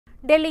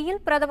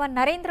டெல்லியில் பிரதமர்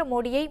நரேந்திர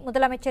மோடியை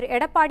முதலமைச்சர்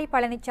எடப்பாடி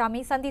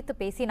பழனிசாமி சந்தித்து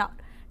பேசினார்.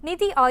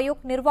 நிதி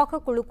ஆயோக் நிர்வாக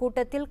குழு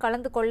கூட்டத்தில்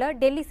கலந்து கொள்ள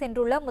டெல்லி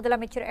சென்றுள்ள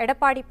முதலமைச்சர்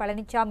எடப்பாடி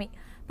பழனிசாமி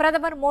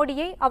பிரதமர்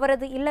மோடியை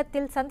அவரது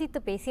இல்லத்தில்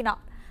சந்தித்து பேசினார்.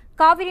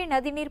 காவிரி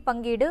நதிநீர்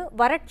பங்கீடு,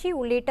 வறட்சி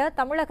உள்ளிட்ட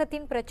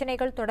தமிழகத்தின்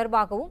பிரச்சினைகள்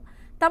தொடர்பாகவும்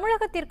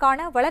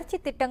தமிழகத்திற்கான வளர்ச்சி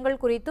திட்டங்கள்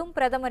குறித்தும்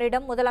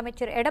பிரதமரிடம்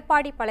முதலமைச்சர்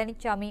எடப்பாடி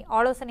பழனிசாமி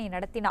ஆலோசனை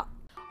நடத்தினார்.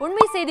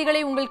 உண்மை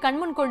செய்திகளை உங்கள்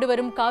கண்முன் கொண்டு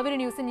வரும்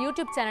காவிரி நியூஸின்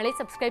யூடியூப் சேனலை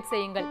சப்ஸ்கிரைப்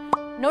செய்யுங்கள்.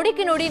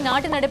 நொடிக்கு நொடி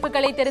நாட்டு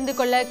நடப்புகளை தெரிந்து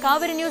கொள்ள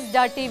Cauvery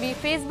News.tv,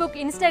 Facebook,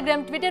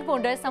 Instagram, Twitter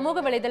போன்ற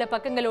சமூக வலைதள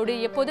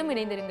பக்கங்களோடு எப்போதும்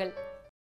இணைந்திருங்கள்.